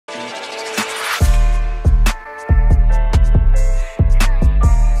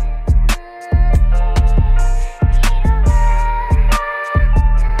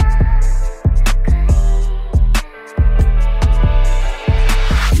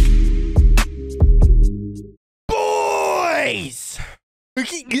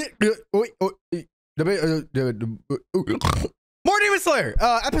More Demon Slayer,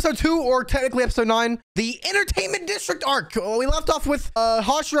 episode 2, or technically episode 9, the Entertainment District arc. We left off with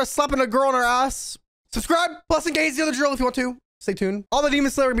Hashira slapping a girl on her ass. Subscribe, plus engage the other drill if you want to. Stay tuned. All the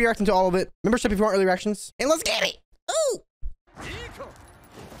Demon Slayer will be reacting to all of it. Membership if you want early reactions. And let's get it. Ooh.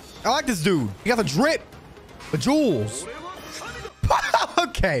 I like this dude. He got the drip, the jewels.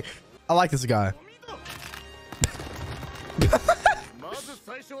 Okay, I like this guy.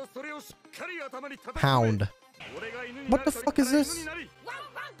 Pound. What the fuck is this?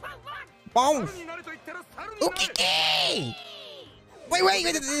 Wow. Okay. Wait,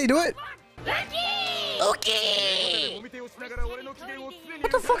 did he do it? Okay.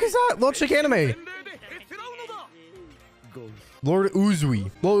 What the fuck is that? Little chick anime. Lord Uzui.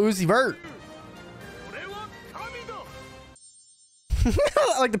 Lord Uzi Vert.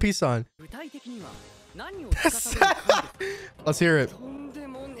 I like the peace sign. Let's hear it.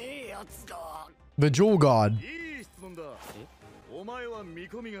 The Jewel God.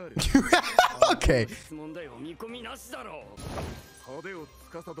 Okay.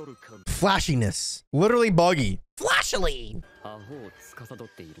 Flashiness. Literally buggy. Flashily. I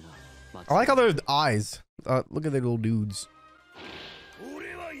like how their eyes. Look at their little dudes.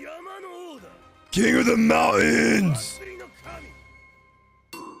 King of the mountains.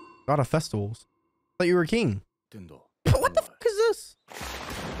 God of festivals. I thought you were a king. What the fuck is this?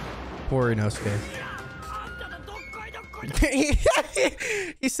 Poor Inosuke.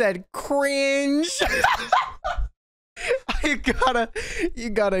 He said cringe. you gotta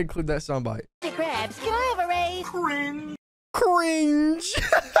include that soundbite. Hey Krabs, can I have a raise? Cringe.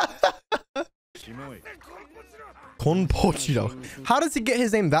 Konpochito. How does he get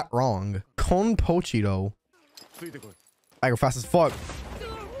his name that wrong? Konpochito. I go fast as fuck.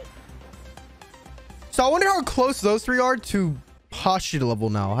 So I wonder how close those three are to Hashira level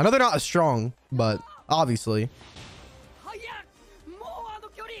now. I know they're not as strong, but obviously.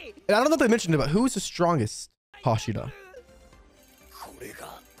 And I don't know if they mentioned it, but who's the strongest Hashira?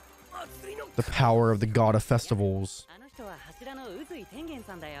 The power of the god of festivals.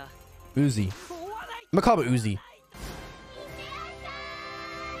 Uzi. I'm gonna call it Uzi.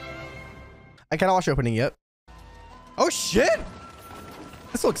 I can't watch the opening yet. Oh shit!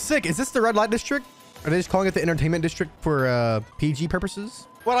 This looks sick. Is this the red light district? Are they just calling it the entertainment district for PG purposes?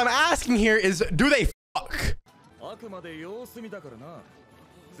 What I'm asking here is, do they fuck?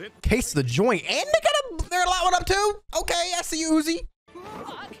 Case the joint, and they're allowing up too. Okay, I see you, Uzi.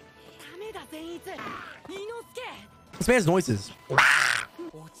 This man's noises.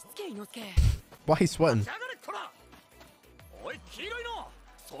 Why he's sweating?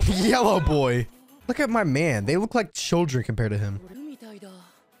 Yellow boy. Look at my man. They look like children compared to him.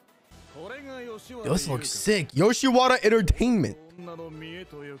 Yo, this looks sick. Yoshiwara Entertainment.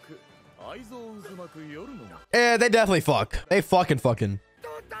 Yeah, they definitely fuck. They fucking.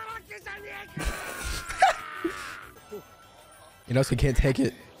 You know, so he can't take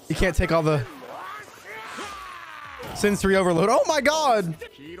it. He can't take all the sensory overload. Oh my god.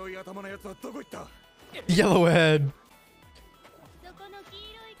 Yellow head.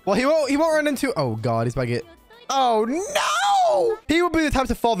 Well, he won't run into. Oh god, he's about to get. Oh no! He would be the type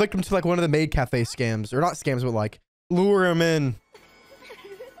to fall victim to like one of the maid cafe scams, or not scams, but like lure him in.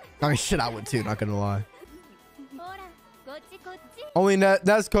 I mean, shit, I would too. Not gonna lie. Only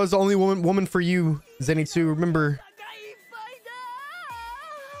that's cause the only woman for you, Zenitsu. Remember,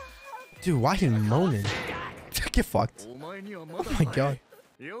 dude. Why he moaning? Get fucked. Oh my god.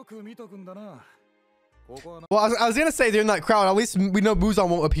 Well, I was gonna say they're in that crowd. At least we know Muzan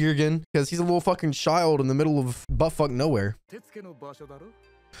won't appear again because he's a little fucking child in the middle of buttfuck nowhere.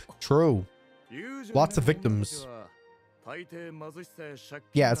 True. Lots of victims.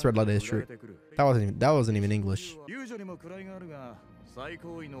 Yeah, it's red light district. That wasn't even English.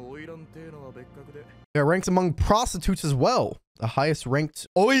 They're ranked among prostitutes as well. The highest ranked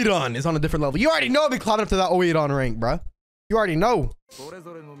Oiran is on a different level. You already know I'll be climbing up to that Oiran rank, bruh. You already know.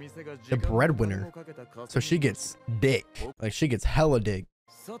 The breadwinner. So she gets dick. Like, she gets hella dick.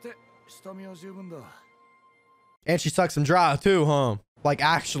 And she sucks them dry too, huh? Like,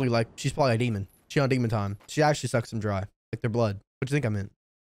 actually, like, she's probably a demon. She on demon time. She actually sucks them dry. Like their blood. What do you think I meant?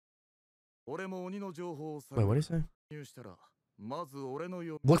 Wait, what do you say?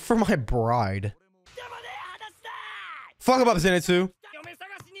 Look for my bride. Fuck him up, Zenitsu.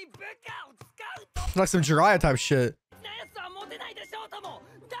 Like some Jiraiya type shit.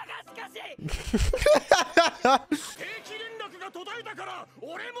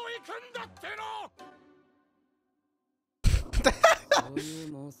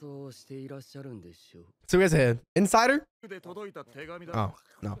 So he has an insider? Oh,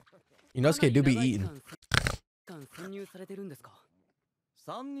 no. Inosuke do be eating.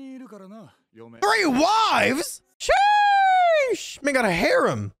 3 wives? Sheesh! Man got a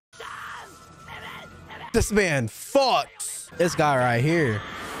harem. This man fucks. This guy right here.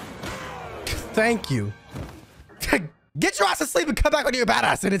 Thank you. Get your ass to sleep and come back when you're a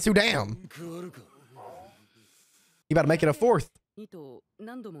badass and it's too damn. You about to make it a 4th.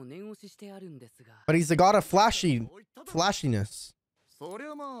 But he's the god of flashiness. So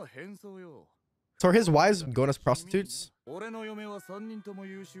are his wives going as prostitutes?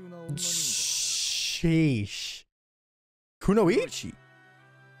 Sheesh. Kunoichi.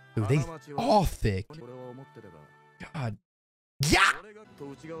 Dude, they all thick. God. Yeah.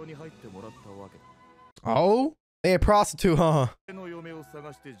 Oh, they a prostitute, huh?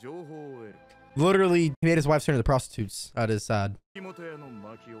 Literally, he made his wife turn into prostitutes. That is sad. What are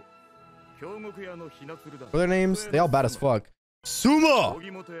their names? They all bad as fuck. Suma!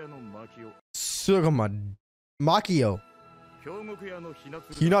 Sugama. Makio.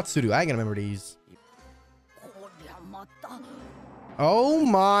 Hinatsuru. I ain't gonna remember these. Oh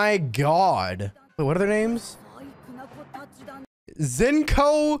my god. Wait, what are their names?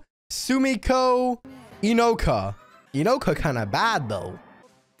 Zenko, Sumiko, Inoka. Inoka kind of bad though.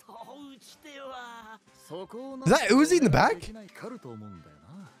 Is that Uzi in the back?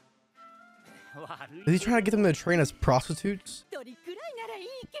 Is he trying to get them to train as prostitutes?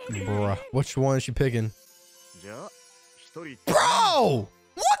 Bruh, which one is she picking? Bro!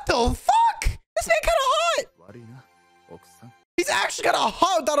 What the fuck? This man kind of hot! He's actually got a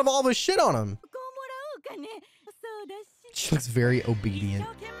hot out of all the shit on him. She looks very obedient.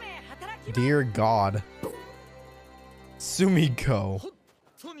 Dear God. Sumiko.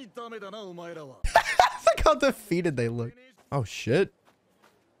 Look how defeated they look. Oh shit.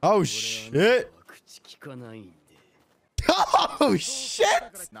 Oh shit. Oh shit.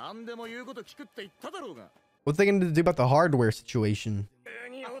 What's they gonna do about the hardware situation?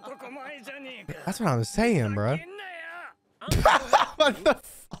 That's what I'm saying, bro. What the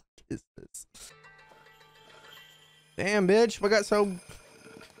fuck is this? Damn, bitch. We got so...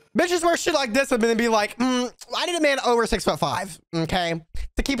 Bitches wear shit like this and then be like, I need a man over 6'5", okay?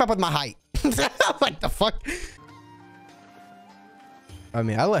 To keep up with my height. Like the fuck? I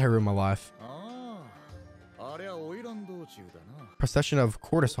mean, I let her ruin my life. Procession of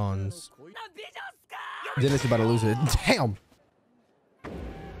courtesans. Dennis is about to lose it. Damn.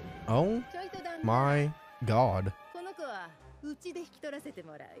 Oh my god.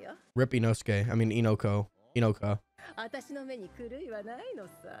 Rip Inosuke. I mean Inoka.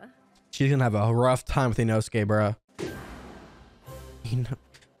 She's gonna have a rough time with Inosuke, bruh.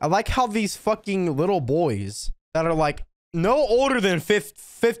 I like how these fucking little boys that are like no older than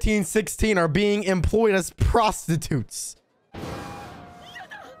 15, 16 are being employed as prostitutes.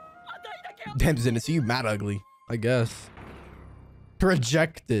 Damn, Zenitsu, you mad ugly, I guess.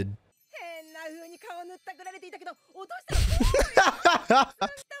 Rejected.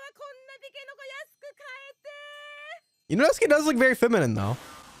 Inosuke does look very feminine though.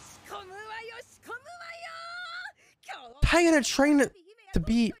 How are you gonna train it to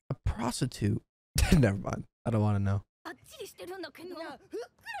be a prostitute? Never mind. I don't want to know.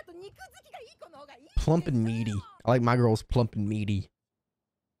 Plump and meaty. I like my girls plump and meaty.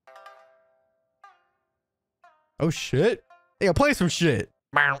 Oh shit. Hey, I'll play some shit.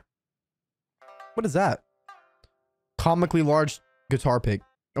 What is that? Comically large guitar pick.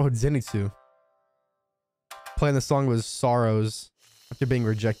 Oh, it's Zenitsu. Playing the song was Sorrows after being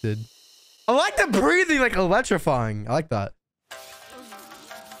rejected. I like the breathing, like electrifying. I like that.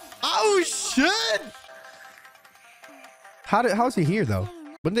 Oh shit! How is he here though?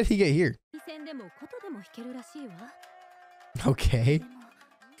 When did he get here? Okay.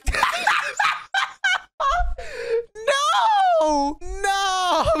 No!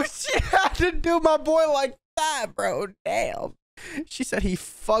 No! She had to do my boy like that, bro. Damn. She said he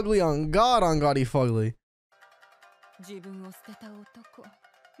fugly on God he fugly.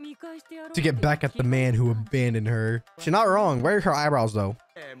 To get back at the man who abandoned her. She's not wrong. Where are her eyebrows though?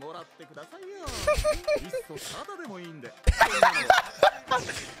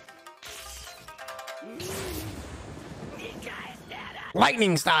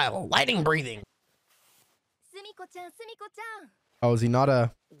 Lightning style. Lightning breathing. Oh, is he not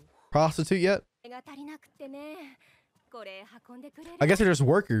a prostitute yet? I guess they're just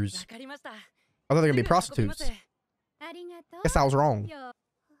workers. I thought they were gonna be prostitutes. Guess I was wrong.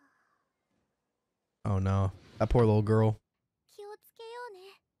 Oh no, that poor little girl.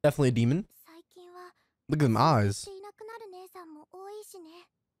 Definitely a demon. Look at them eyes.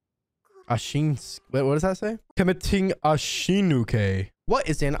 Wait, what does that say? Committing Ashinuke. What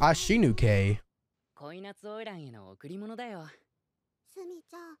is an Ashinuke?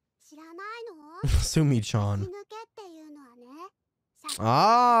 Sumi-chan.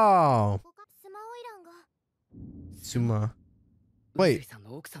 Oh. Suma. Wait.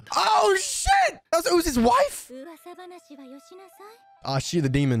 Oh shit! That was Uzi's wife? Ah, she the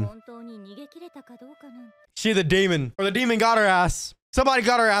demon. She the demon. Or the demon got her ass. Somebody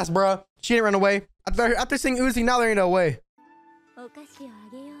got her ass, bruh. She didn't run away. After seeing Uzi, now there ain't no way.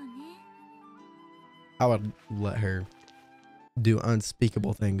 I would let her do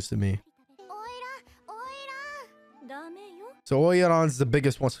unspeakable things to me. So Oiran's the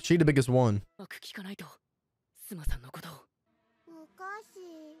biggest one. So she the biggest one.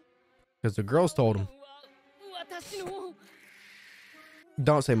 Because the girls told him.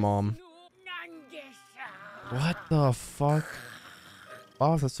 Don't say mom. What the fuck?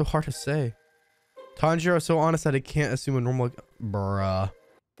 Oh, that's so hard to say. Tanjiro is so honest that he can't assume a normal... Bruh.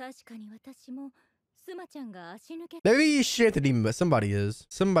 Maybe she ain't the demon, but somebody is.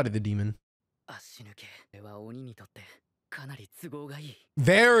 Somebody the demon.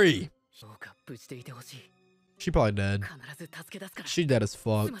 Very. She probably dead. She dead as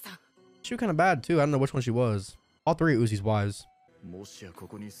fuck. She was kind of bad too. I don't know which one she was. All three of Uzi's wives.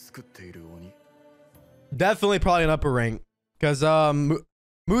 Definitely probably an upper rank. Because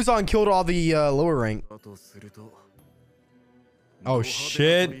Muzan killed all the lower rank. Oh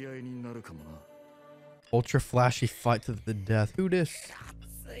shit. Ultra flashy fight to the death. Who this?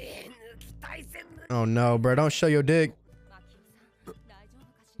 Oh no, bro. Don't show your dick.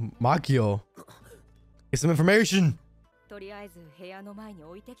 Makio. Get some information.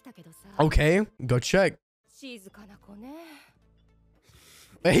 Okay, go check.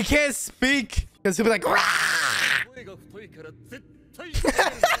 But he can't speak because he'll be like,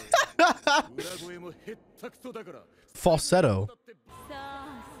 falsetto.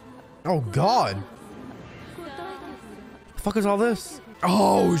 Oh god. The fuck is all this?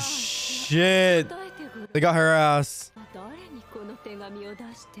 Oh shit. They got her ass.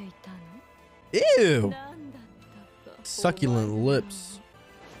 Ew. Succulent lips.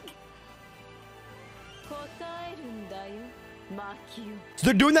 So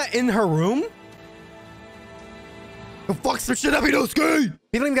they're doing that in her room? The fuck's their shit up, Inosuke?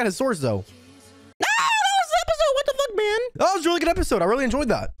 He don't even got his swords though. No, that was the episode. What the fuck, man? That was a really good episode. I really enjoyed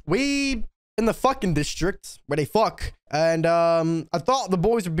that. We in the fucking district where they fuck. And I thought the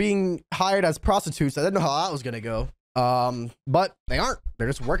boys were being hired as prostitutes. I didn't know how that was gonna go. But they aren't. They're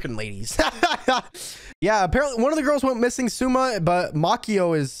just working ladies. Yeah, apparently one of the girls went missing, Suma, but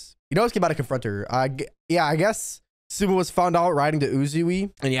Makio is, Inosuke about to confront her. Yeah, I guess Suma was found out riding to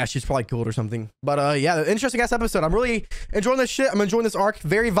Uzui, and yeah, she's probably killed or something. But yeah, interesting ass episode. I'm really enjoying this shit. I'm enjoying this arc.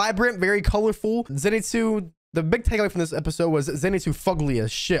 Very vibrant, very colorful. Zenitsu, the big takeaway from this episode was Zenitsu fugly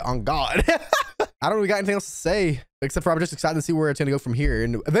as shit on God. I don't really got anything else to say, except for I'm just excited to see where it's gonna go from here.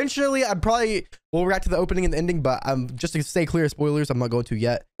 And eventually I'd probably will react to the opening and the ending, but just to stay clear of spoilers, I'm not going to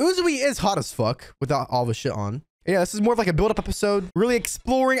yet. Uzui is hot as fuck without all the shit on. Yeah, this is more of like a build-up episode, really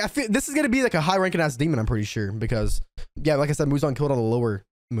exploring. I feel this is gonna be like a high-ranking ass demon, I'm pretty sure, because yeah, like I said, Muzan killed all the lower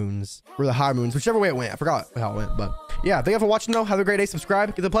moons or the higher moons, whichever way it went. I forgot how it went, but yeah, thank you for watching though. Have a great day.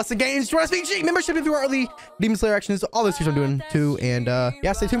 Subscribe, get the plus and gains, join us BG membership if you are early Demon Slayer actions, all those things I'm doing too. And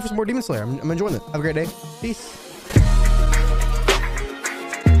yeah, stay tuned for some more Demon Slayer. I'm enjoying it. Have a great day. Peace.